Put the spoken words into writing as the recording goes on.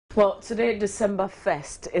Well, today, December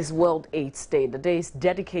 1st, is World AIDS Day. The day is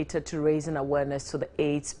dedicated to raising awareness to the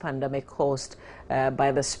AIDS pandemic caused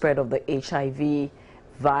by the spread of the HIV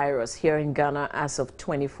virus. Here in Ghana, as of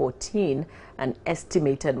 2014, an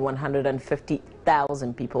estimated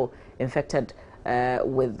 150,000 people infected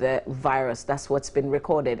with the virus. That's what's been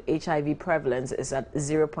recorded. HIV prevalence is at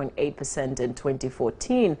 0.8% in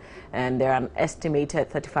 2014, and there are an estimated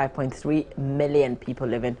 35.3 million people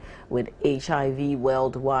living with HIV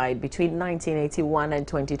worldwide. Between 1981 and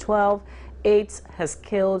 2012, AIDS has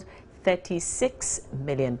killed 36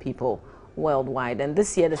 million people worldwide. And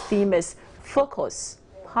this year, the theme is Focus,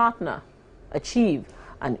 Partner, Achieve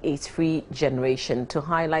an AIDS-free generation, to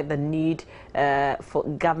highlight the need for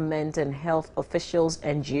government and health officials,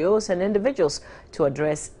 NGOs and individuals to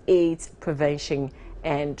address AIDS prevention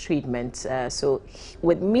and treatment. So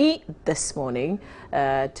with me this morning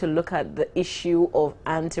to look at the issue of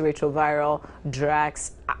antiretroviral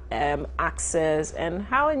drugs, access, and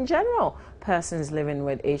how in general persons living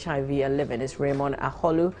with HIV are living is Raymond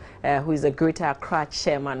Aholu, who is the Greater Accra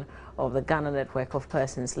chairman of the Ghana Network of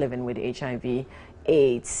Persons Living with HIV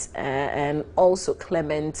AIDS, and also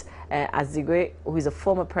Clement Azigwe, who is a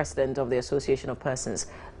former president of the Association of Persons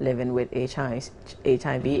Living with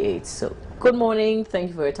HIV AIDS. So, good morning. Thank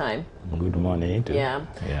you for your time. Good morning. Yeah.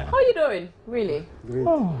 How are you doing? Really? Great.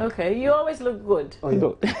 Oh. Okay. You always look good. Oh,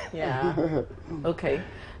 yeah. Yeah. Okay.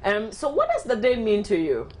 So, what does the day mean to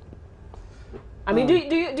you? I mean, do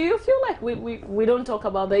you feel like we don't talk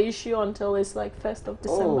about the issue until it's like 1st of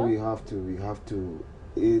December? Oh, we have to.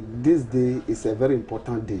 This day is a very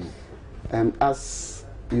important day, and as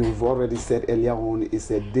you've already said earlier on,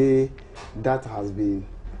 it's a day that has been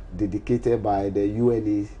dedicated by the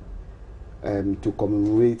UNA to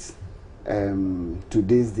commemorate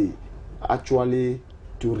today's day, actually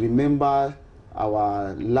to remember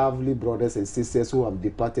our lovely brothers and sisters who have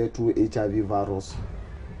departed through HIV virus,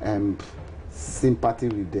 and sympathy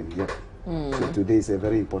with them. Yep. So today is a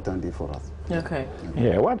very important day for us. Okay.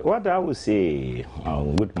 Yeah, what I would say,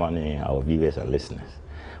 good morning, our viewers and listeners.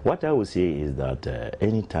 What I would say is that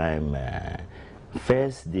anytime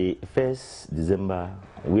 1st December,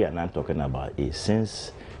 we are not talking about it.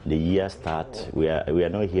 Since the year start, we are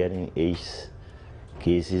not hearing AIDS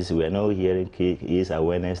cases, we are not hearing AIDS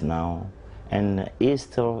awareness now, and AIDS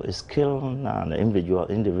still is killing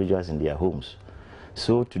individuals in their homes.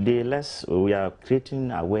 So today, we are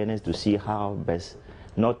creating awareness to see how best,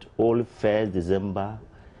 not only 1st December,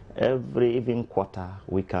 every even quarter,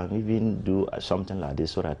 we can even do something like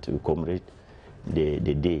this so that to commemorate the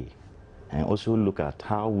day. And also look at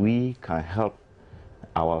how we can help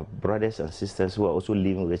our brothers and sisters who are also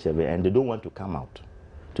living with HIV and they don't want to come out.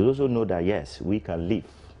 To also know that, yes, we can live.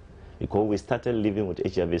 Because we started living with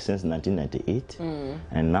HIV since 1998.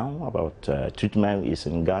 And now about treatment is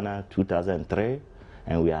in Ghana 2003.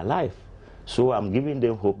 And we are alive. So I'm giving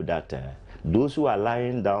them hope that those who are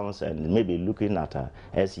lying down and maybe looking at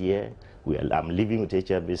us here, I'm living with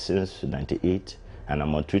HIV since 98, and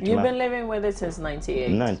I'm on treatment. You've been living with it since 98?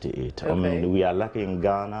 98. Okay. I mean, we are lucky in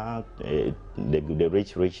Ghana,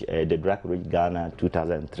 the drug-rich Ghana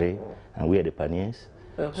 2003, and we are the pioneers.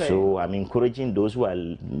 Okay. So I'm encouraging those who are,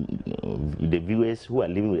 the viewers who are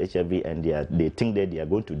living with HIV and they think that they are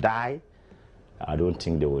going to die. I don't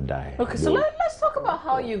think they will die. Okay, so let's talk about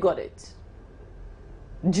how you got it.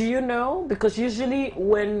 Do you know? Because usually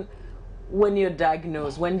when you're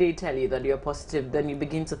diagnosed, when they tell you that you're positive, then you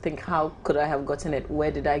begin to think, how could I have gotten it? Where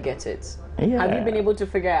did I get it? Yeah. Have you been able to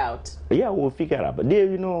figure out? Yeah, we'll figure out. But there,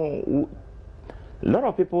 you know, a lot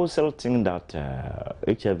of people still think that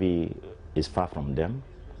HIV is far from them.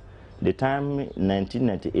 The time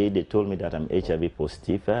 1998, they told me that I'm HIV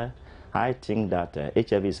positive. I think that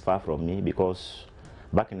HIV is far from me because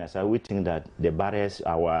back in the we think that the barriers,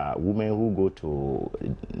 our women who go to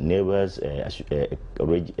neighbors,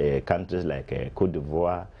 countries like Cote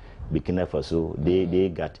d'Ivoire, Burkina Faso, they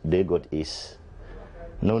got AIDS.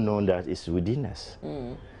 No known that it's within us.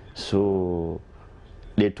 So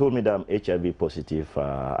they told me that I'm HIV positive.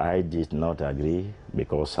 I did not agree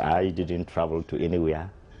because I didn't travel to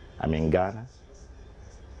anywhere. I'm in Ghana.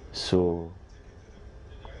 So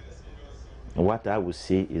what I would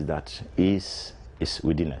say is that is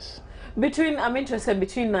within us. I'm interested,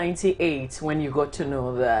 between 98, when you got to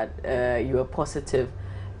know that you were positive,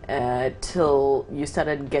 till you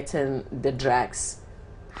started getting the drugs,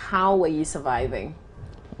 how were you surviving?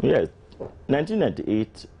 Yes,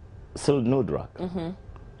 1998, still no drug.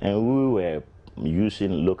 And we were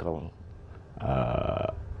using local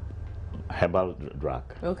herbal drug.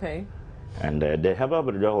 Okay. And the herbal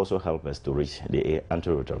drug also helped us to reach the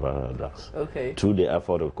antiretroviral drugs. Okay. Through the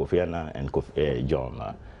effort of Kofi Annan and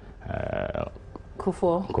John.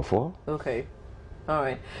 Kufuor. Okay. All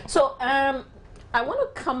right. So I want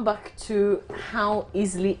to come back to how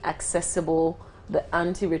easily accessible the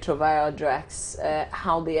antiretroviral drugs,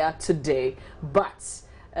 how they are today. But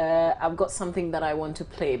I've got something that I want to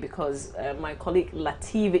play because my colleague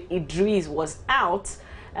Latif Idris was out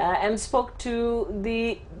and spoke to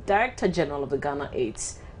the Director General of the Ghana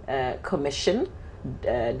AIDS Commission,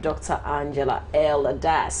 Dr. Angela L.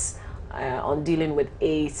 Adas, on dealing with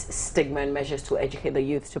AIDS, stigma, and measures to educate the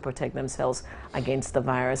youth to protect themselves against the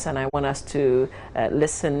virus. And I want us to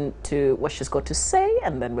listen to what she's got to say,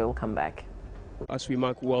 and then we'll come back. As we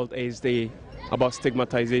mark World AIDS Day about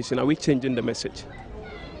stigmatization, are we changing the message?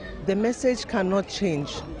 The message cannot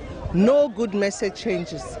change. No good message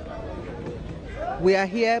changes. We are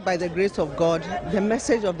here by the grace of God. The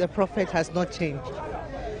message of the prophet has not changed.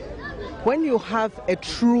 When you have a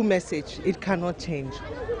true message, it cannot change.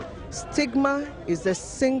 Stigma is the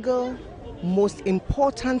single most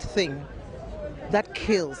important thing that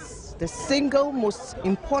kills, the single most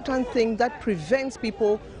important thing that prevents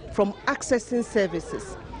people from accessing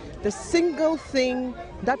services, the single thing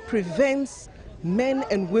that prevents men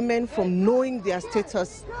and women from knowing their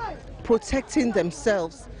status, protecting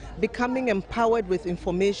themselves, becoming empowered with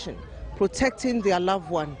information, protecting their loved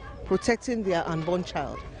one, protecting their unborn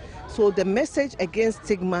child. So the message against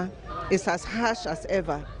stigma is as harsh as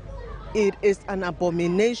ever. It is an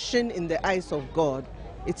abomination in the eyes of God.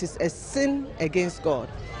 It is a sin against God.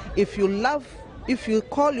 If you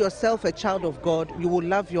call yourself a child of God, you will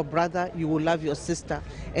love your brother, you will love your sister,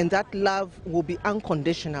 and that love will be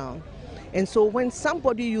unconditional. And so when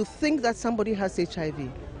you think that somebody has HIV,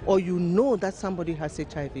 or you know that somebody has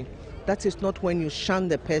HIV, that is not when you shun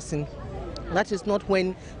the person. That is not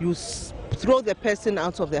when you throw the person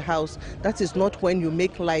out of the house. That is not when you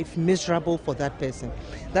make life miserable for that person.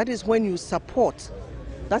 That is when you support.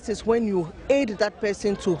 That is when you aid that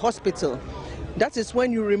person to hospital. That is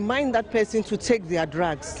when you remind that person to take their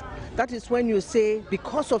drugs. That is when you say,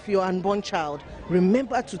 because of your unborn child,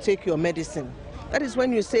 remember to take your medicine. That is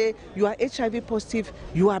when you say, you are HIV positive,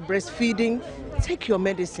 you are breastfeeding, take your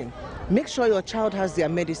medicine. Make sure your child has their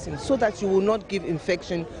medicine so that you will not give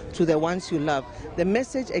infection to the ones you love. The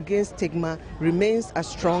message against stigma remains as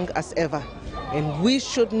strong as ever. And we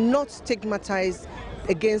should not stigmatize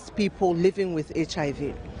against people living with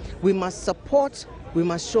HIV. We must support, we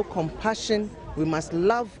must show compassion, we must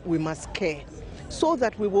love, we must care, so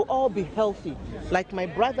that we will all be healthy, like my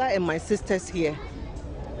brother and my sisters here.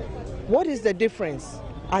 What is the difference?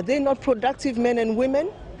 Are they not productive men and women?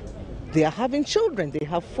 They are having children. They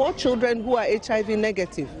have 4 children who are HIV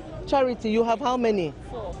negative. Charity, you have how many?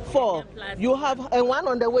 4. You have one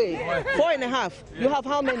on the way. 4.5. You have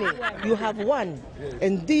how many? You have 1.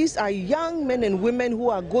 And these are young men and women who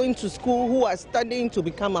are going to school, who are studying to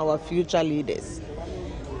become our future leaders.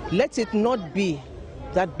 Let it not be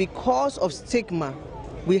that because of stigma,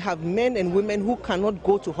 we have men and women who cannot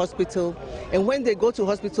go to hospital, and when they go to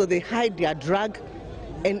hospital, they hide their drug,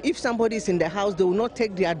 and if somebody is in the house, they will not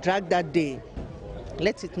take their drug that day.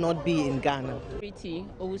 Let it not be in Ghana.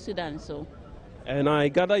 And I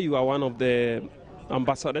gather you are one of the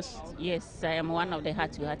ambassadors? Yes, I am one of the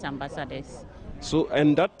Heart to Heart ambassadors. So,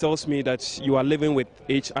 and that tells me that you are living with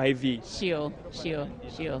HIV. Sure.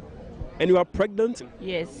 And you are pregnant?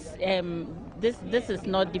 Yes. This is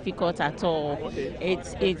not difficult at all.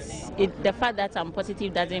 The fact that I'm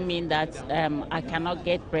positive doesn't mean that I cannot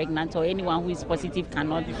get pregnant, or anyone who is positive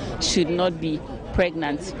should not be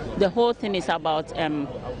pregnant. The whole thing is about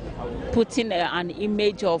putting an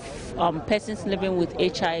image of persons living with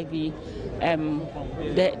HIV.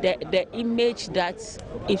 The image that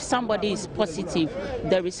if somebody is positive,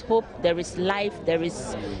 there is hope, there is life, there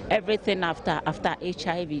is everything after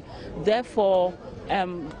HIV. Therefore,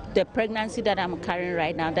 the pregnancy that I'm carrying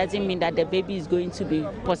right now doesn't mean that the baby is going to be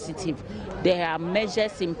positive. There are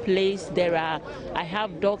measures in place. I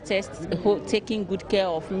have doctors taking good care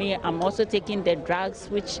of me. I'm also taking the drugs,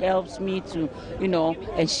 which helps me to,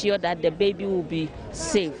 ensure that the baby will be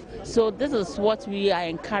safe. So this is what we are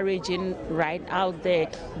encouraging right out there.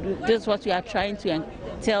 This is what we are trying to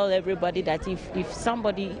tell everybody, that if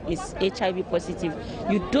somebody is HIV positive,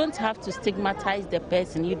 you don't have to stigmatize the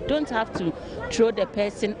person. You don't have to throw the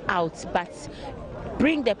person out, but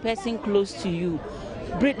bring the person close to you.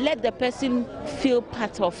 Let the person feel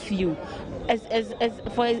part of you.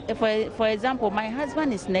 For example, my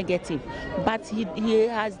husband is negative, but he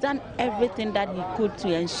has done everything that he could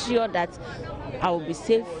to ensure that I will be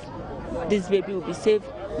safe, this baby will be safe,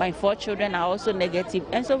 My 4 children are also negative.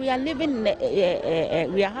 And so we are living,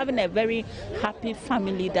 we are having a very happy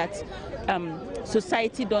family that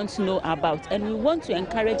society don't know about. And we want to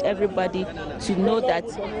encourage everybody to know that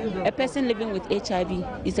a person living with HIV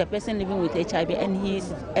is a person living with HIV, and he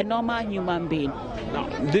is a normal human being. Now,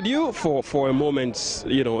 did you for a moment,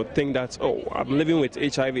 think that, oh, I'm living with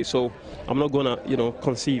HIV, so I'm not gonna,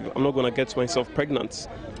 conceive, I'm not gonna get myself pregnant?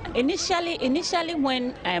 Initially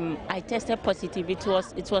when I tested positive, it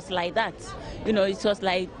was like that. It was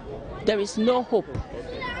like there is no hope.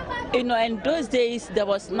 In those days there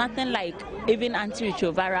was nothing like even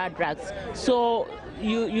antiretroviral drugs. So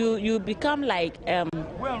you become like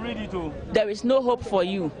there is no hope for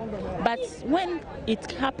you. But when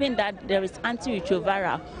it happened that there is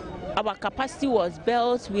antiretroviral, our capacity was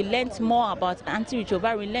built. We learned more about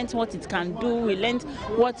antiretroviral. We learned what it can do. We learned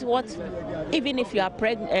what even if you are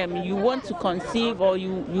pregnant, you want to conceive, or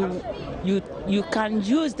you can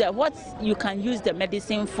use the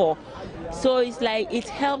medicine for. So it's like it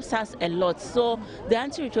helps us a lot. So the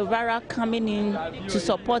antiretroviral coming in to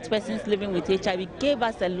support persons living with HIV gave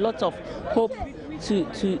us a lot of hope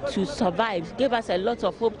to survive, gave us a lot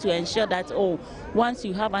of hope to ensure that, once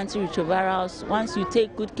you have antiretrovirals, once you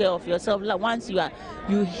take good care of yourself, once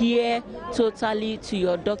you hear totally to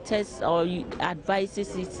your doctors or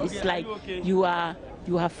advices, it's like you are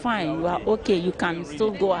fine, you are okay, you can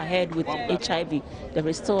still go ahead with HIV. There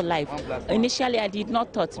is still life. Initially I did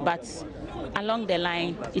not thought, but along the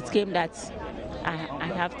line it came that I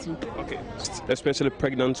have to. Okay, especially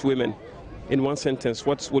pregnant women. In one sentence,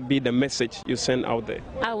 what would be the message you send out there?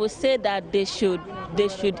 I would say that they should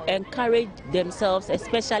encourage themselves,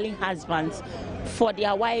 especially husbands, for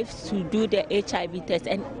their wives to do the HIV test,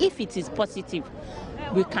 and if it is positive,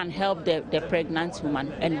 we can help the pregnant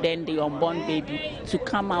woman and then the unborn baby to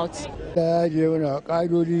come out.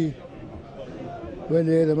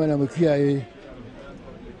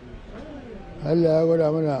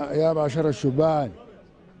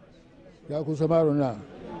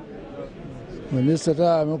 من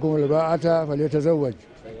استطاع منكم الباءة فليتزوج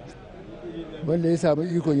wanda ya samu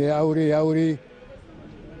ikon ya aure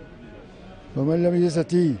ومن لم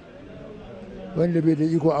يستطيع wanda bai da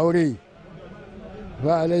iko aure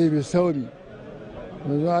fa alai bisawmi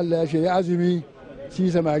manzo Allah ya ce ya azumi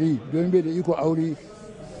shi samari don bai da iko aure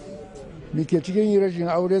nike cikin rashin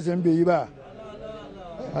aure san bai yi ba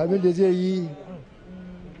abin da zai yi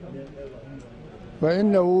fa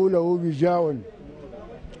innahu lahu bijawun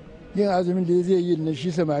yin azumin da zai yi na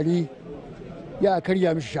shi samari ya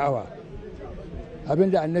karya mishi sha'awa.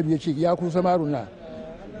 Abinda annabi ya ce ya kusa maruna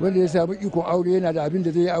wanda ya samu ikon aure yana da abin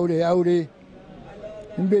da zai aure ya aure,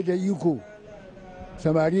 in bai da iko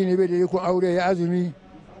samari ne bai da ikon aure ya azumi,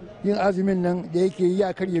 yin azumin nan da yake yi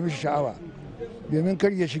ya karya mishi sha'awa domin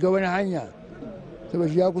kar ya shiga wani hanya,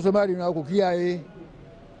 saboda ya kusa maruna ku kiyaye.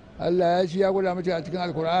 Allah ya ce ya gwada mace a cikin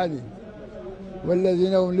alkur'ani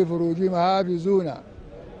wallazina hum li furujihim hafizuna.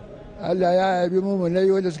 Allah ya yabi mumunai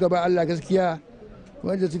wanda suka ba Allah gaskiya,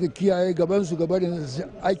 wanda suka kiyaye gabansu gabarin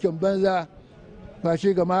aikin banza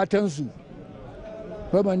fashe ga matansu.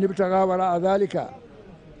 Faman nifta gawara a zalika,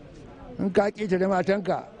 in ka ƙetare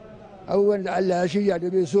matanka abubuwan da Allah ya shirya da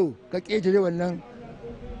bai so ka ƙetare wannan,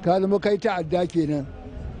 ka zama kai ta'adda kenan.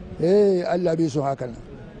 Allah bai so haka nan.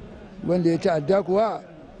 Wanda ya ta'adda kuwa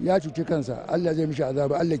ya cuci kansa, Allah zai mishi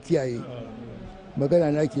azaba, Allah kiyaye.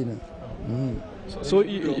 Magana na kenan. So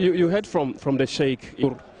you heard from the Sheikh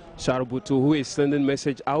Shaributu, who is sending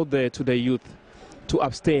message out there to the youth to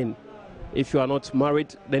abstain. If you are not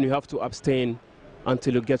married, then you have to abstain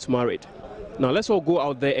until you get married. Now let's all go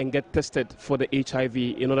out there and get tested for the HIV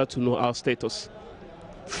in order to know our status.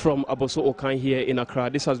 From Aboso Okan here in Accra,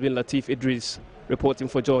 this has been Latif Idris reporting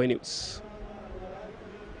for Joy News.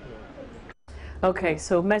 Okay,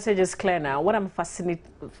 so message is clear now. What I'm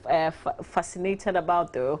fascinated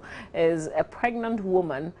about, though, is a pregnant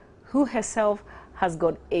woman who herself has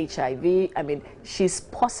got HIV. I mean, she's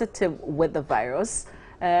positive with the virus.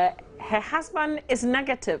 Her husband is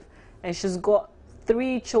negative, and she's got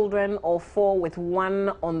 3 children or 4 with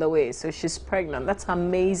 1 on the way. So she's pregnant. That's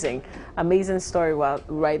amazing. Amazing story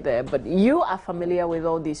right there. But you are familiar with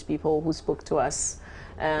all these people who spoke to us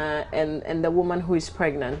and the woman who is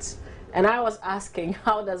pregnant. And I was asking,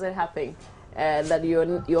 how does it happen that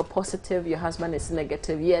you're positive, your husband is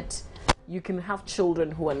negative, yet you can have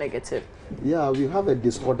children who are negative? Yeah, we have a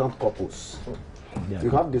discordant couples. Yeah. You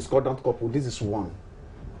have discordant couple. This is one.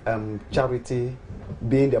 Charity,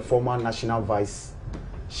 being the former national vice,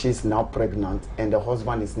 she's now pregnant, and the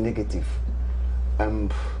husband is negative.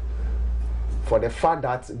 For the fact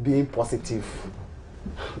that being positive,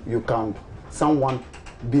 someone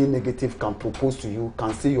being negative can propose to you,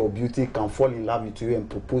 can see your beauty, can fall in love with you and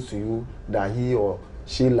propose to you that he or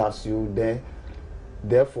she loves you, then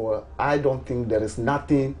therefore I don't think there is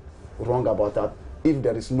nothing wrong about that if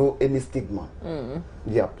there is no any stigma.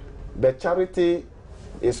 Yep. But Charity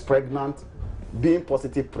is pregnant, being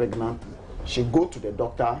positive pregnant. She go to the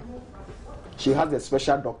doctor. She has a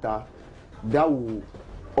special doctor that will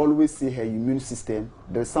always see her immune system.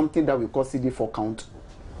 There's something that we call CD4 count.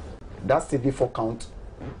 That CD4 count,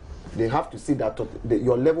 they have to see that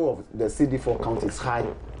your level of the CD4 count is high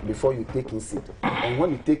before you take in seed. And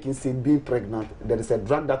when you take in seed, being pregnant, there is a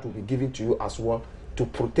drug that will be given to you as well to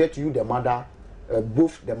protect you, the mother,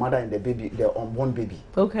 both the mother and the baby, the unborn baby.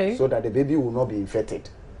 Okay. So that the baby will not be infected.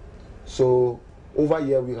 So over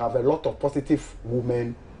here we have a lot of positive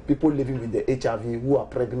women, people living with the HIV who are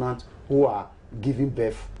pregnant, who are giving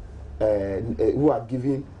birth, who are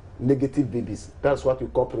giving negative babies. That's what we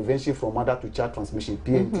call prevention from mother to child transmission,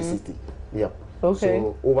 PMTCT. Yeah. Okay.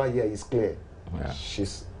 So over here is clear. Yeah.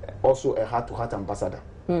 She's also a heart-to-heart ambassador.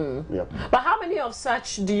 Yeah. But how many of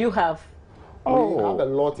such do you have? We have a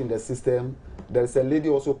lot in the system. There's a lady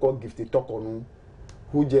also called Gifty Tokonu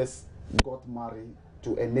who just got married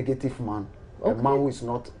to a negative man. A man who is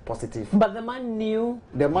not positive. But the man knew?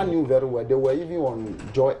 The man knew very well. They were even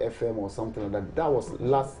on Joy FM or something like that. That was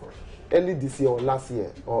early this year or last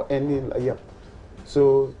year or any year.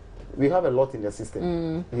 So we have a lot in the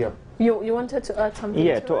system. Yeah. You wanted to add something?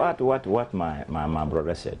 Yeah, to add what my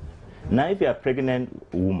brother said. Now, if you are a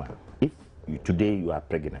pregnant woman, today you are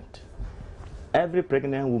pregnant, every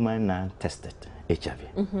pregnant woman now tested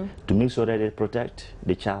HIV to make sure that they protect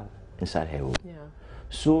the child inside her womb. Yeah.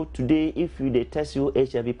 So today, if they test you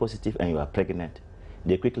HIV positive and you are pregnant,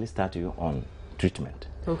 they quickly start you on treatment.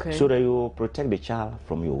 Okay. So that you protect the child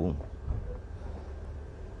from your womb.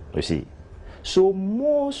 You see. So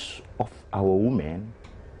most of our women,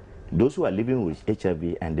 those who are living with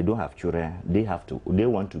HIV and they don't have children, they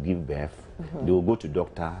want to give birth. They will go to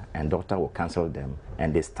doctor and doctor will counsel them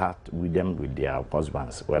and they start with them with their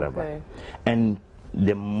husbands, whatever. Okay. And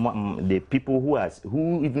the people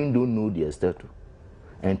who even don't know their status.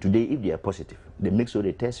 And today, if they are positive, they make sure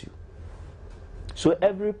they test you. So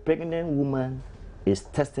every pregnant woman is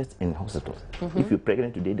tested in hospitals. If you're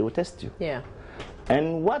pregnant today, they will test you. Yeah.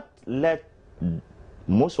 And what led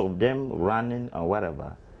most of them running or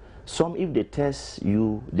whatever, some if they test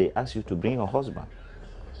you, they ask you to bring your husband.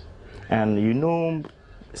 And you know,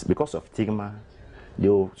 because of stigma,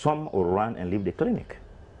 some will run and leave the clinic.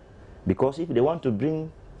 Because if they want to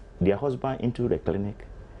bring their husband into the clinic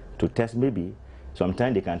to test, maybe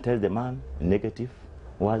sometimes they can test the man negative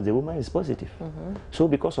while the woman is positive. So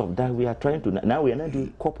because of that, we are trying to, now we are not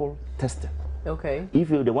doing couple testing. Okay. If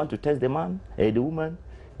they want to test the man, the woman,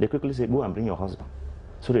 they quickly say, go and bring your husband.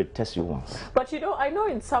 So they test you once. But you know, I know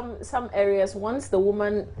in some areas, once the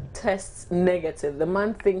woman tests negative, the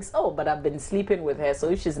man thinks, oh, but I've been sleeping with her, so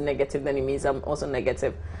if she's negative, then it means I'm also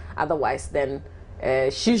negative. Otherwise, then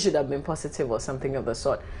she should have been positive or something of the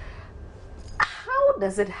sort. How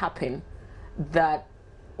does it happen that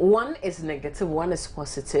one is negative, one is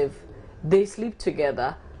positive, they sleep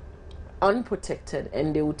together unprotected,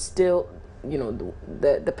 and they would still, you know,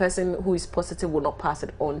 the person who is positive will not pass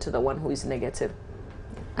it on to the one who is negative?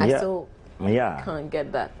 I still can't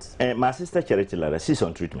get that. My sister Charity Lara, she's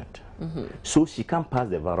on treatment. So she can't pass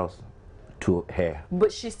the virus to her.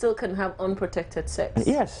 But she still can have unprotected sex?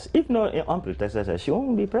 Yes, if not unprotected sex, she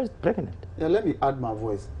won't be pregnant. Yeah, let me add my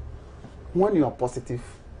voice. When you are positive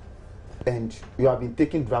and you have been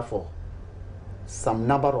taking drug for some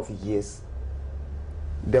number of years,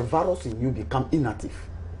 the virus in you become inactive.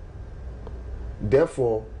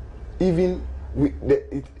 Therefore, even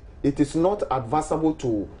it is not advisable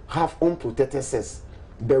to have unprotected sex,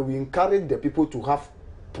 but we encourage the people to have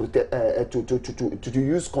to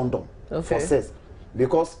use condom for sex,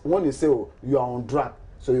 because when you say, oh, you are on drug,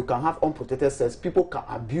 so you can have unprotected sex, people can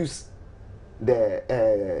abuse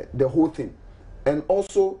the whole thing. And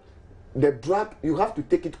also, the drug, you have to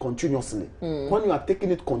take it continuously. When you are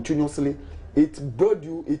taking it continuously, it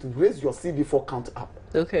raises your CD4 count up.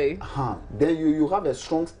 Okay. Then you have a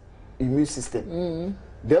strong immune system.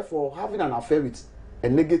 Therefore, having an affair with a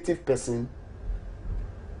negative person,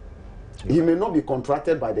 he may not be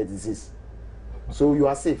contracted by the disease. So you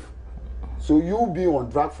are safe. So you be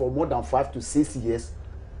on drug for more than 5 to 6 years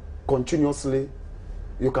continuously,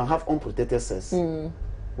 you can have unprotected sex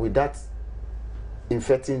without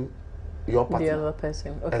infecting your partner. The other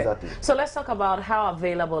person. Okay. Exactly. So let's talk about how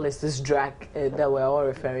available is this drug that we're all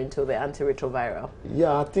referring to, the antiretroviral?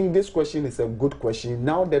 Yeah, I think this question is a good question.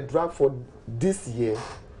 Now the drug for this year,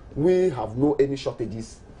 we have no any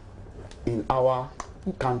shortages in our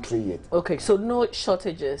country yet. Okay, so no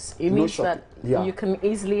shortages. It means that you can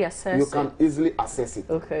easily assess it. You can easily assess it.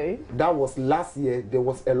 Okay. That was last year. There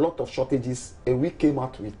was a lot of shortages, and we came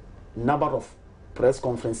out with number of press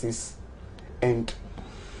conferences and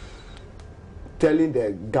telling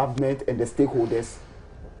the government and the stakeholders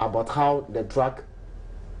about how the drug,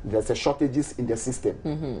 there's a shortages in the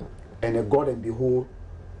system. And God and behold,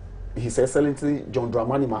 His Excellency John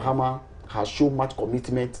Dramani Mahama has shown much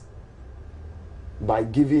commitment by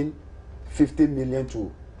giving 50 million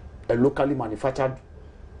to a locally manufactured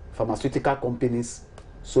pharmaceutical companies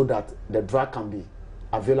so that the drug can be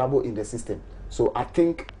available in the system. So I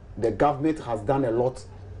think the government has done a lot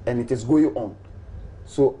and it is going on.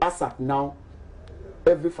 So as at now,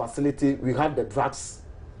 every facility, we have the drugs.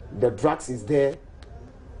 The drugs is there.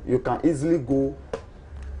 You can easily go.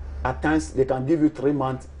 At times, they can give you 3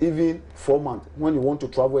 months, even 4 months. When you want to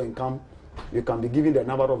travel and come, you can be given the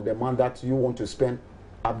number of the month that you want to spend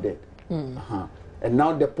up there. And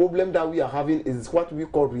now the problem that we are having is what we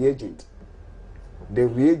call reagent. The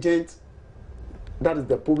reagent, that is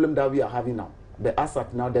the problem that we are having now. The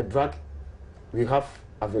asset now, the drug, we have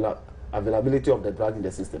availability of the drug in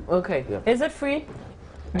the system. Okay. Yeah. Is it free?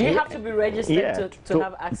 Do you have to be registered to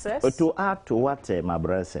have access? To add to what my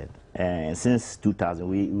brother said, since 2000,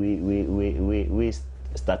 we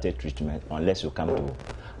started treatment unless you come to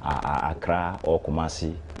Accra or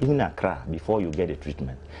Kumasi, even Accra, before you get a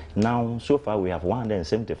treatment. Now, so far, we have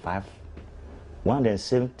 175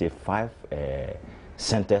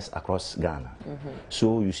 centers across Ghana.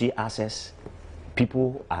 So you see access,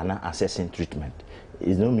 people are now accessing treatment.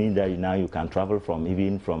 It doesn't mean that now you can travel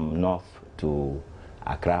even from north to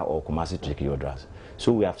Accra or Kumasi to take your drugs.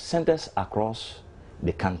 So we have centers across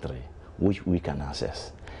the country which we can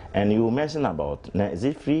access. And you mentioned about, is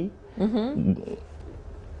it free?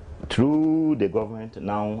 Through the government,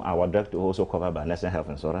 now our drug is also covered by National Health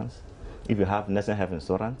Insurance. If you have National Health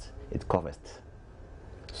Insurance, it covers.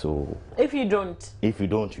 So if you don't,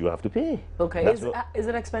 you have to pay. Okay. Is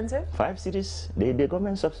it expensive? 5 cities. The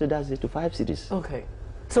government subsidizes it to 5 cities. Okay.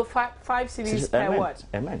 So 5 cities per what?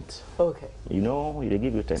 A month. Okay. You know, they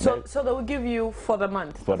give you 10. So they will give you for the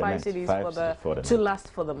month. For the 5 month, cities to last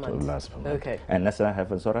for the month. To last for the month. Okay. And National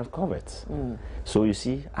Health Insurance covers. So you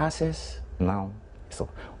see, access now. So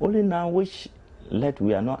only now which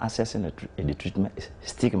we are not accessing the treatment is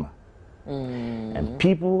stigma. And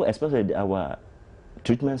people, especially our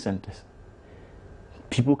treatment centers,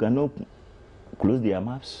 people cannot close their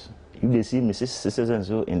mouths. If they see Mrs. Sisters and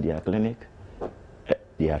so in their clinic,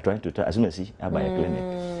 they are trying to as soon as see by a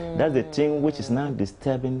clinic. That's the thing which is now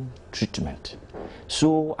disturbing treatment.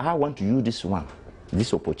 So I want to use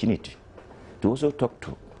this opportunity to also talk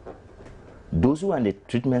to those who are in the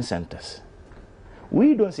treatment centers.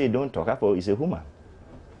 We don't say don't talk, Apple is a human.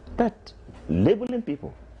 But labeling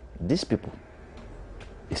people, these people,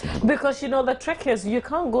 is not good. Because, you know, the trick is you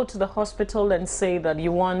can't go to the hospital and say that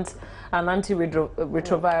you want an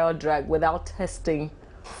antiretroviral drug without testing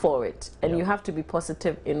for it. And you have to be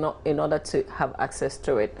positive in order to have access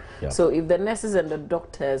to it. So if the nurses and the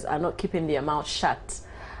doctors are not keeping their mouth shut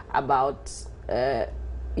about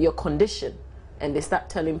your condition, and they start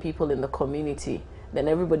telling people in the community, then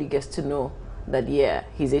everybody gets to know that, yeah,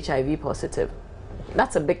 he's HIV positive.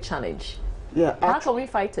 That's a big challenge. Yeah. How can we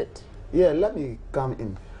fight it? Yeah, let me come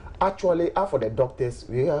in. Actually, for the doctors,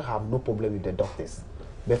 we have no problem with the doctors.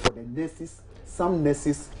 But for the nurses, some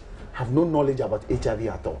nurses have no knowledge about HIV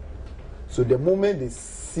at all. So the moment they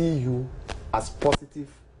see you as positive,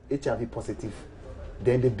 HIV positive,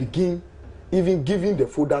 then they begin even giving the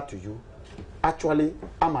folder to you. Actually,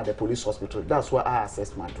 I'm at the police hospital. That's where I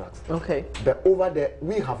assess my drugs. Okay. But over there,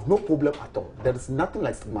 we have no problem at all. There is nothing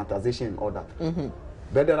like stigmatization and all that.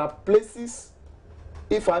 But there are places,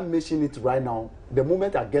 if I mention it right now, the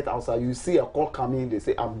moment I get outside, you see a call coming, they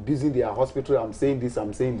say, I'm busy in their hospital, I'm saying this,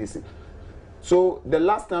 I'm saying this. So the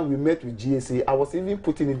last time we met with GSA, I was even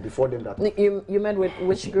putting it before them that... You met with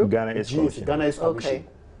which group? Ghana is Commission. Ghana is Commission. Okay.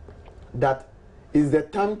 That is the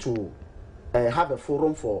time to have a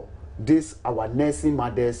forum for this, our nursing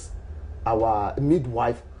mothers, our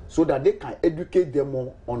midwife, so that they can educate them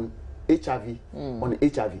more on HIV,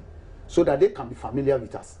 so that they can be familiar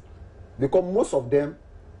with us. Because most of them,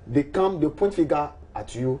 they point finger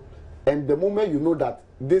at you, and the moment you know that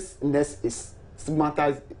this nurse is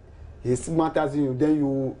stigmatizing you, then you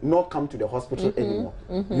will not come to the hospital anymore.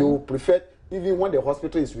 You prefer, even when the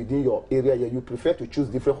hospital is within your area, you prefer to choose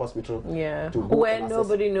different hospital. To go where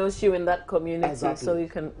nobody knows you in that community, so you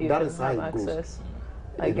can have access.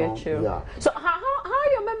 I get you. Yeah. So how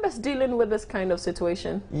are your members dealing with this kind of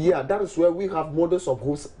situation? Yeah, that is where we have models of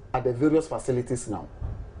hosts at the various facilities now.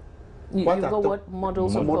 You got what?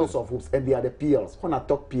 Models of models hope. of hopes, and they are the PLs. When I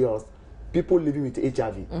talk PLs, people living with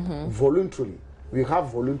HIV, voluntarily. We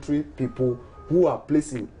have voluntary people who are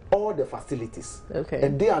placing all the facilities,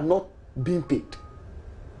 and they are not being paid.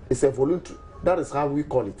 It's a voluntary. That is how we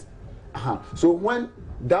call it. So when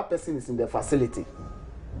that person is in the facility,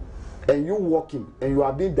 and you walk in, and you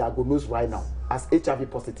are being diagnosed right now as HIV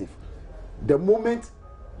positive, the moment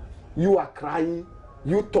you are crying,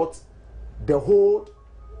 you thought the whole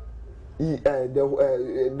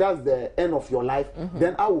that's the end of your life,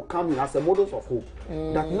 then I will come in as a model of hope.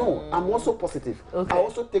 That no, I'm also positive. I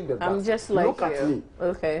also take the drugs. I'm just like look at me.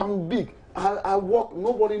 I'm big. I walk.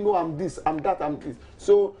 Nobody know I'm this. I'm that. I'm this.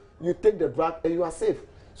 So you take the drug and you are safe.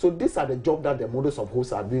 So these are the job that the models of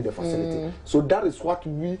hope are doing in the facility. So that is what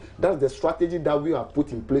that's the strategy that we have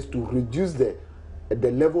put in place to reduce the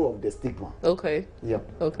level of the stigma. Yeah.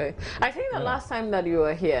 I think the last time that you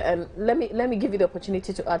were here, and let me give you the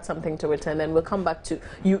opportunity to add something to it, and then we'll come back to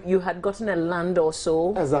you had gotten a land or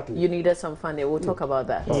so. Exactly. You needed some funding. We'll talk about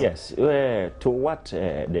that. Yes. To what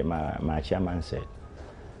my chairman said,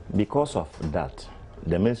 because of that,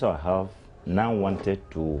 the Minister of Health now wanted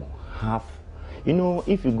to have, you know,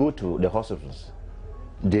 if you go to the hospitals,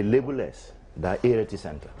 they label us the ART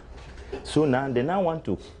center. So now they now want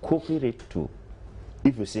to cooperate to,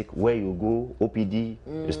 if you're sick, where you go, OPD,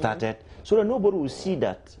 you started, so that nobody will see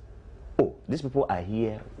that, oh, these people are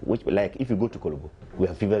here, which, like if you go to Kolobo, we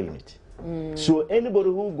have fever unit. So anybody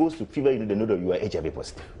who goes to fever unit, they know that you are HIV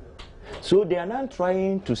positive. So they are now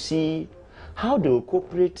trying to see how they will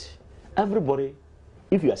cooperate everybody.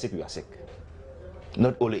 If you are sick,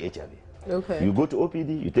 not only HIV. You go to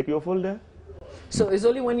OPD, you take your folder. So it's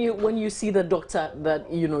only when you see the doctor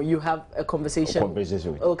that you have a conversation.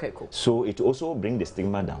 With. Okay, cool. So it also brings the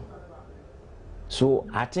stigma down. So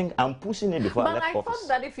I think I'm pushing it before I left office. But I thought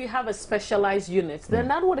that if you have a specialized unit, then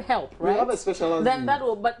that would help, right? We have a specialized then unit. that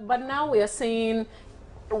will. But now we are saying,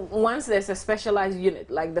 once there's a specialized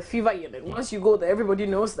unit, like the fever unit, once you go there, everybody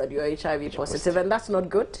knows that you're HIV positive, and that's not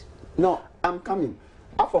good. No, I'm coming.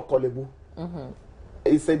 After Kolebu,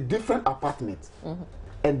 it's a different apartment.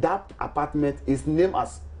 And that apartment is named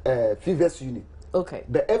as Fevers Unit.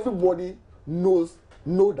 But everybody know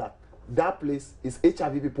that place is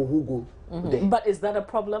HIV people who go there. But is that a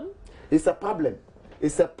problem? It's a problem.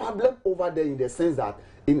 It's a problem over there in the sense that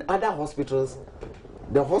in other hospitals,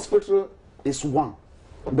 the hospital is one,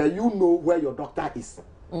 but you know where your doctor is,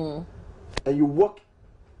 and you walk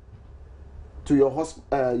to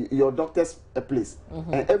your doctor's place,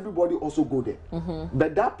 and everybody also go there.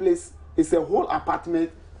 But that place, it's a whole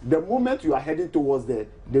apartment. The moment you are heading towards there,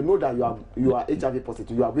 they know that you are HIV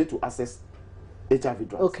positive. You are going to access HIV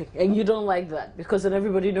drugs. And you don't like that because then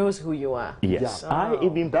everybody knows who you are. Yes, I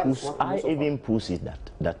even push it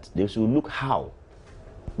that they should look how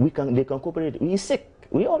they can cooperate. We sick.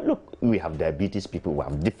 We all look. We have diabetes people. We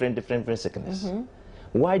have different sickness.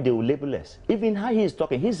 Why they will label us? Even how he is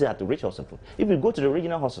talking, he's at the rich hospital. If you go to the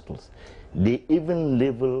regional hospitals, they even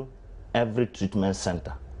label every treatment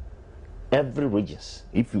center. Every regions,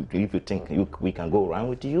 if you think we can go around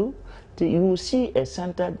with you, you will see a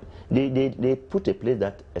center. They put a place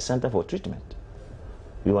that a center for treatment.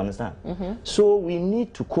 You understand? So we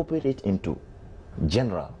need to cooperate into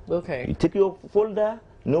general. You take your folder.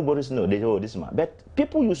 Nobody's know. They know this man. But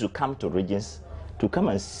people used to come to regions to come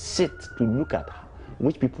and sit to look at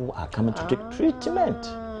which people are coming to take treatment.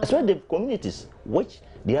 Especially the communities, which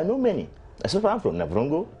there are no many. Especially I'm from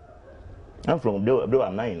Navrongo. Though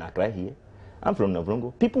I'm not in Accra here, I'm from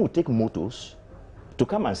Navrongo. People will take motors to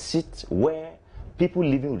come and sit where people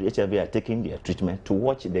living with HIV are taking their treatment to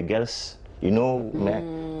watch the girls,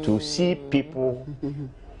 to see people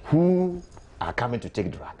who are coming to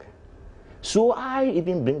take drug. So I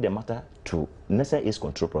even bring the matter to National AIDS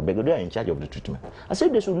Control Program because they are in charge of the treatment. I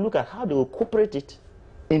said they should look at how they will cooperate it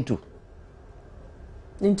into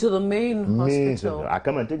the main hospital. I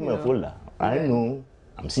come and take my folder. I know.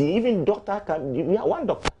 I'm seeing even doctor we have one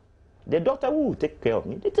doctor. The doctor who will take care of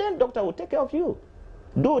me, the same doctor will take care of you.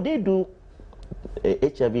 Though they do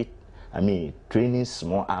HIV, training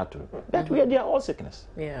small out, but they are all sickness.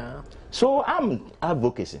 So I'm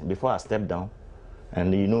advocacy before I step down,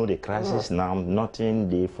 and the crisis now, nothing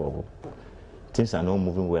there for things are not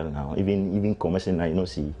moving well now. Even commercial now,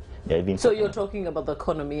 see. So you're talking about the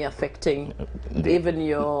economy affecting even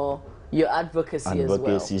your advocacy as well.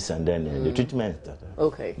 Advocacies and then the treatment.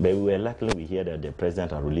 But we were luckily we hear that the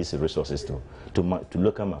president has released resources to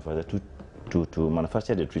local manufacturers to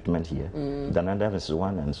manufacture the treatment here. Dananda is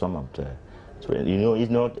one and some of the. So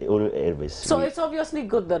it's not always. So it's obviously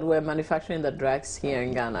good that we're manufacturing the drugs here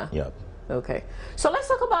in Ghana. Okay. So let's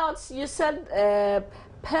talk about, you said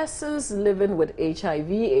persons living with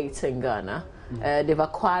HIV/AIDS in Ghana, they've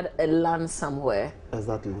acquired a land somewhere.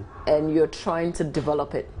 Exactly. And you're trying to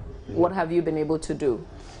develop it. Yeah. What have you been able to do?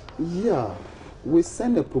 Yeah, we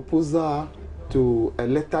sent a proposal to a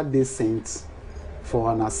Latter-day Saints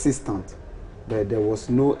for an assistant, but there was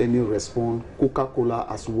no any response. Coca-Cola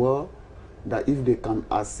as well, that if they can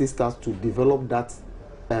assist us to develop that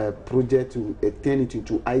project to turn it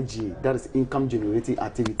into IG, that is income generating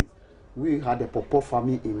activities. We had a proper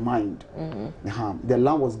farming in mind. The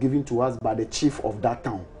land was given to us by the chief of that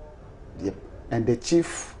town. Yep. And the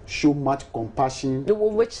chief showed much compassion.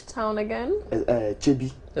 Which town again?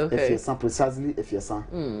 Chebi. Okay. Efiesan, precisely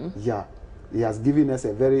Efiesan. Yeah. He has given us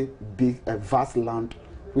a very big, vast land,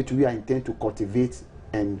 which we are intending to cultivate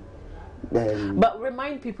and. But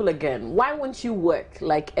remind people again, why won't you work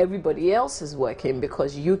like everybody else is working?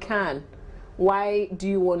 Because you can. Why do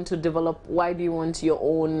you want to develop? Why do you want your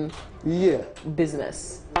own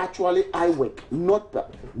business? Actually, I work, not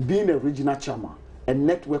being a regional chairman, a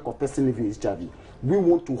network of persons living with HIV. We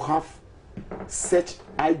want to have such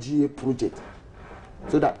IGA project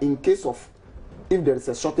so that in case of, if there is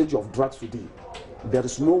a shortage of drugs today, there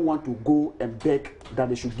is no one to go and beg that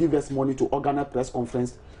they should give us money to organize press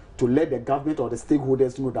conference to let the government or the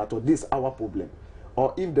stakeholders know that this is our problem.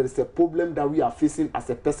 Or if there is a problem that we are facing as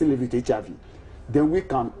a person living with HIV, then we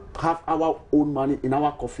can have our own money in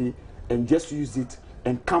our coffee and just use it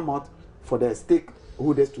and come out for the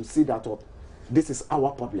stakeholders to see that this is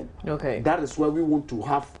our problem. Okay. That is where we want to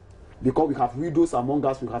have, because we have widows among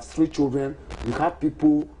us, we have 3 children, we have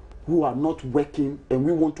people who are not working, and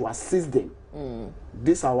we want to assist them.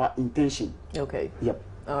 This is our intention. Okay. Yep.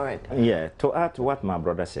 All right. Yeah, to add to what my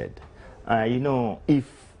brother said, you know, if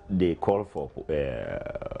they call for,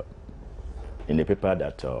 in the paper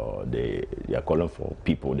that they are calling for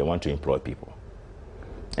people, they want to employ people,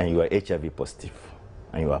 and you are HIV positive,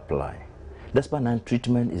 and you apply. That's why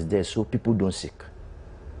non-treatment is there so people don't sick.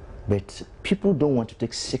 But people don't want to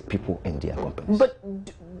take sick people in their companies. But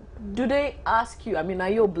do they ask you, I mean, are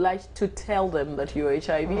you obliged to tell them that you're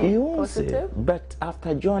HIV positive? Say, but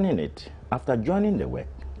after joining the work,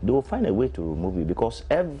 they will find a way to remove you, because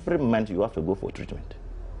every month you have to go for treatment.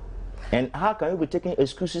 And how can you be taking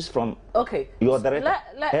excuses from your director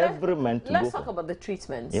every month to Let's talk about the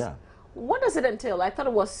treatments. Yeah. What does it entail? I thought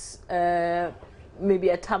it was maybe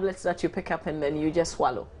a tablet that you pick up and then you just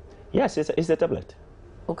swallow. Yes, it's a tablet.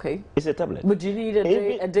 Okay. It's a tablet. But do you need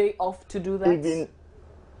a day off to do that?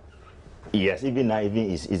 Even now,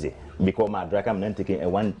 it's easy. Because my drug, I'm not taking a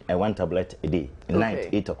one tablet a day, night,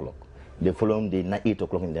 8 o'clock. The following day, 8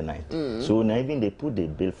 o'clock in the night. So now even they put the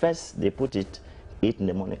bill first, they put it 8 in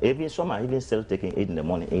the morning. Even some are even still taking 8 in the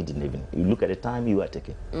morning, 8 in the evening. You look at the time you are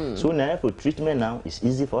taking. So now for treatment now, it's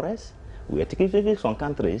easy for us. We are taking some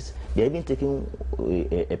countries, they're even taking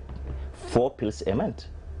 4 pills a month.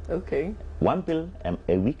 Okay. 1 pill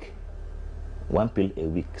a week. 1 pill a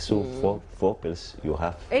week. So 4 pills you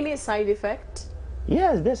have. Any side effect?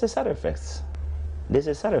 Yes, there's a side effects. There's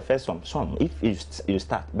a side effect from some if you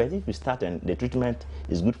start. But if you start and the treatment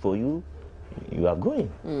is good for you, you are going.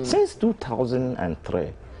 Since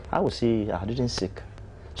 2003, I would say I didn't sick.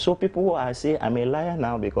 So people I say I'm a liar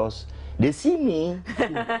now because they see me,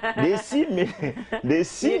 they see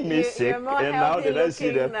me sick, and now they don't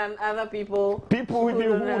see them. Than other people. People who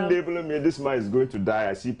label me, this man is going to die.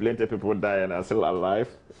 I see plenty of people die and I'm still alive,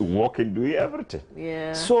 walking, doing everything.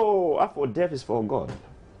 Yeah. So after death is for God.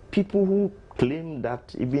 People who claim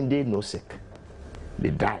that even they no sick, they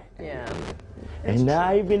die. Yeah. And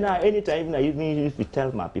now even anytime, even if you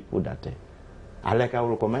tell my people that. I will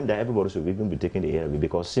recommend that everybody should even be taking the ARV,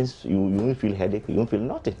 because since you won't feel headache, you won't feel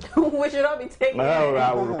nothing. We should not be taking it.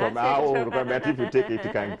 I will recommend if you take it,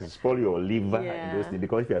 you can spoil your liver and those things,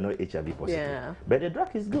 because if you are not HIV positive. Yeah. But the drug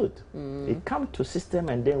is good. It comes to system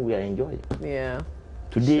and then we are enjoying it. Yeah.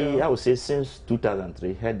 Today, I would say since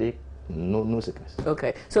 2003, headache, no sickness.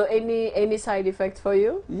 Okay. So any side effects for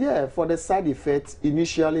you? Yeah, for the side effects,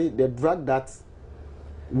 initially the drug that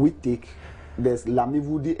we take, there's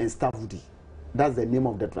Lamivudine and Stavudine. That's the name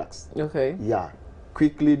of the drugs. Okay. Yeah.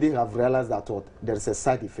 Quickly they have realized that there is a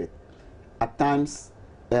side effect. At times,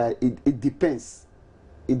 it depends.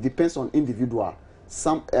 It depends on individual.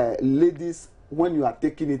 Some ladies, when you are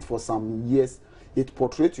taking it for some years, it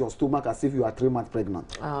portrays your stomach as if you are 3 months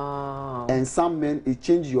pregnant. Oh. And some men, it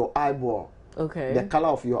changes your eyeball. Okay. The color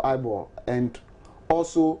of your eyeball. And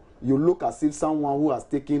also, you look as if someone who has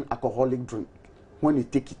taken alcoholic drink when you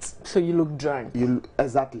take it. So you look drunk.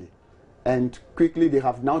 Exactly. And quickly they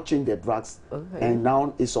have now changed the drugs, and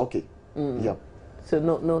now it's okay. Yep. So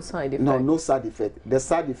no side effect? No side effect. The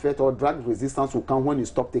side effect or drug resistance will come when you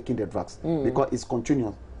stop taking the drugs because it's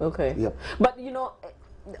continuous. Okay. Yep. But you know,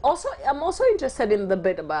 also I'm also interested in the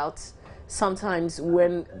bit about sometimes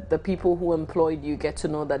when the people who employed you get to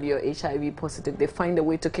know that you're HIV positive, they find a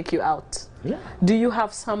way to kick you out. Yeah. Do you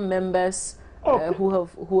have some members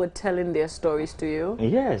who are telling their stories to you?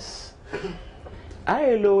 Yes.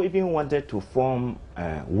 ILO even wanted to form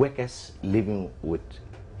workers living with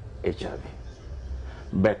HIV.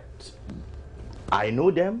 But I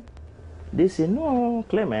know them. They say, no,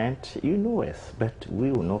 Clement, you know us, but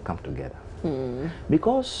we will not come together.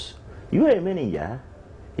 Because you are a manager,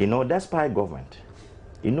 you know, that's by government.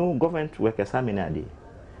 You know, government workers, how many are they?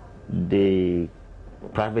 The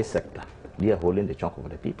private sector, they are holding the chunk of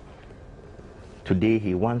the people. Today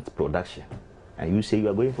he wants production, and you say you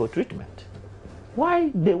are going for treatment. Why?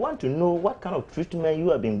 They want to know what kind of treatment you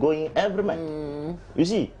have been going every month. You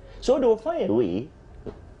see, so they will find a way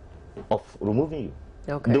of removing you.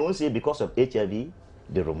 Okay. They won't say because of HIV,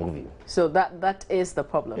 they remove you. So that is the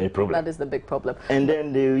problem. A problem. That is the big problem. And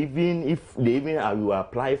then they even, if they even you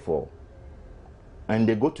apply for, and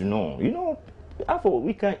they go to know, you know,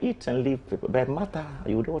 we can eat and live, but matter,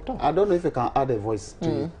 you don't talk. I don't know if you can add a voice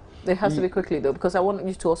to it. It has to be quickly though, because I want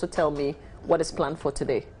you to also tell me what is planned for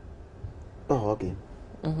today. Oh, okay.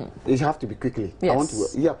 It have to be quickly. Yes. I want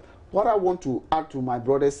to. Yeah. What I want to add to my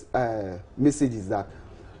brother's message is that,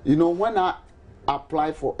 you know, when I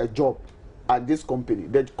apply for a job at this company,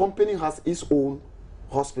 the company has its own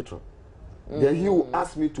hospital. Then he will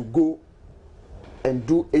ask me to go and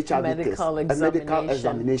do HIV test, a medical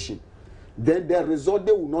examination. Then the result,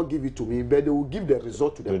 they will not give it to me, but they will give the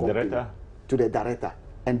result to the company, director? to the director,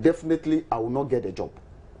 and definitely I will not get a job.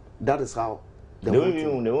 That is how they want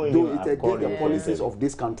to. Though it's against the policies of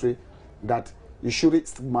this country that you shouldn't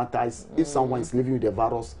stigmatize if someone is living with the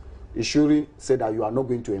virus. You shouldn't say that you are not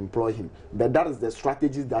going to employ him. But that is the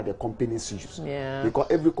strategy that the companies use. Yeah. Because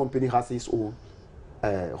every company has its own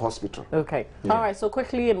hospital. Okay. Yeah. All right. So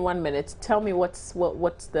quickly in 1 minute, tell me what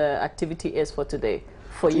the activity is for today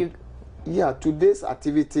for you. Yeah, today's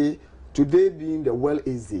activity, today being the World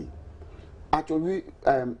AIDS Day. Actually,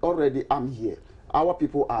 already I'm here. Our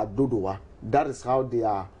people are Dodowa. That is how they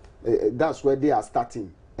are. That's where they are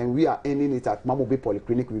starting, and we are ending it at Mamobe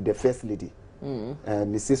Polyclinic with the First Lady.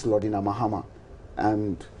 Mrs. Lordina Mahama,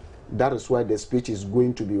 and that is where the speech is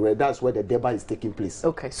going to be read. That's where the debate is taking place.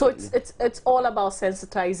 Okay, so it's all about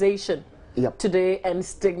sensitization today and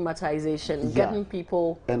stigmatization, getting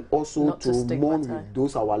people and also not to mourn with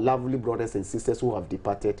those our lovely brothers and sisters who have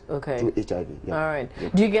departed through HIV. Yeah. All right.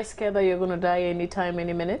 Do you get scared that you're going to die anytime,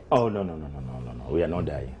 any minute? Oh no, we are not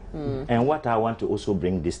dying. And what I want to also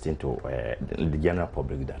bring this thing to the general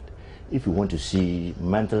public, that if you want to see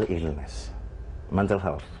mental illness, mental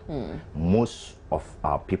health, most of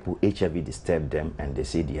our people, HIV disturb them and they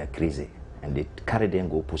say they are crazy and they carry them,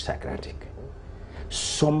 go to psychiatric.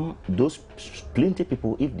 Those plenty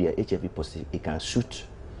people, if they are HIV positive, it can shoot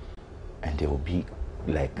and they will be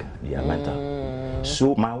like they are mental.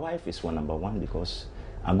 So my wife is number one, because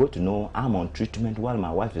I got to know I'm on treatment while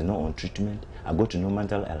my wife is not on treatment. I got to know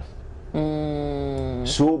mental health.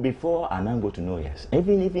 So before I now go to know, yes,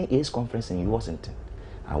 even AIDS conference in Washington,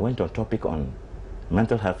 I went on topic on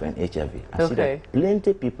mental health and HIV. I see that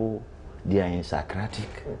plenty people, they are in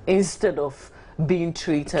psychiatric instead of being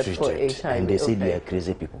treated for HIV, and they say they are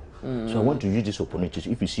crazy people. So I want to use this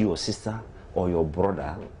opportunity. If you see your sister or your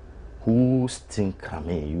brother who think,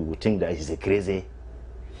 you will think that he's a crazy,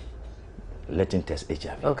 let him test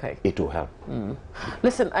HIV. Okay. It will help.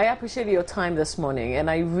 Listen, I appreciate your time this morning, and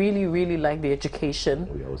I really, really like the education.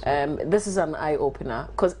 This is an eye-opener,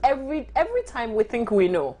 because every time we think we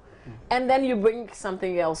know, and then you bring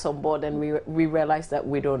something else on board and we realize that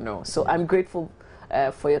we don't know. So I'm grateful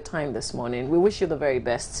for your time this morning. We wish you the very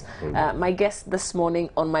best. My guest this morning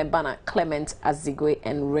on my banner, Clement Azigwe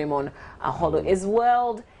and Raymond Aholo, is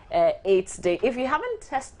World AIDS Day. If you haven't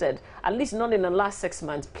tested, at least not in the last 6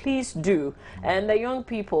 months, please do. And the young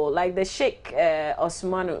people, like the Sheikh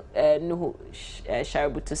Osmanu Nuhu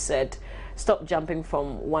Shaributu said, stop jumping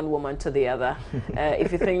from one woman to the other.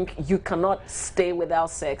 If you think you cannot stay without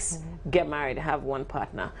sex, get married, have one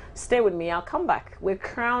partner. Stay with me, I'll come back. We're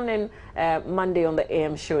crowning Monday on the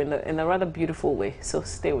AM show in a rather beautiful way, so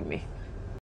stay with me.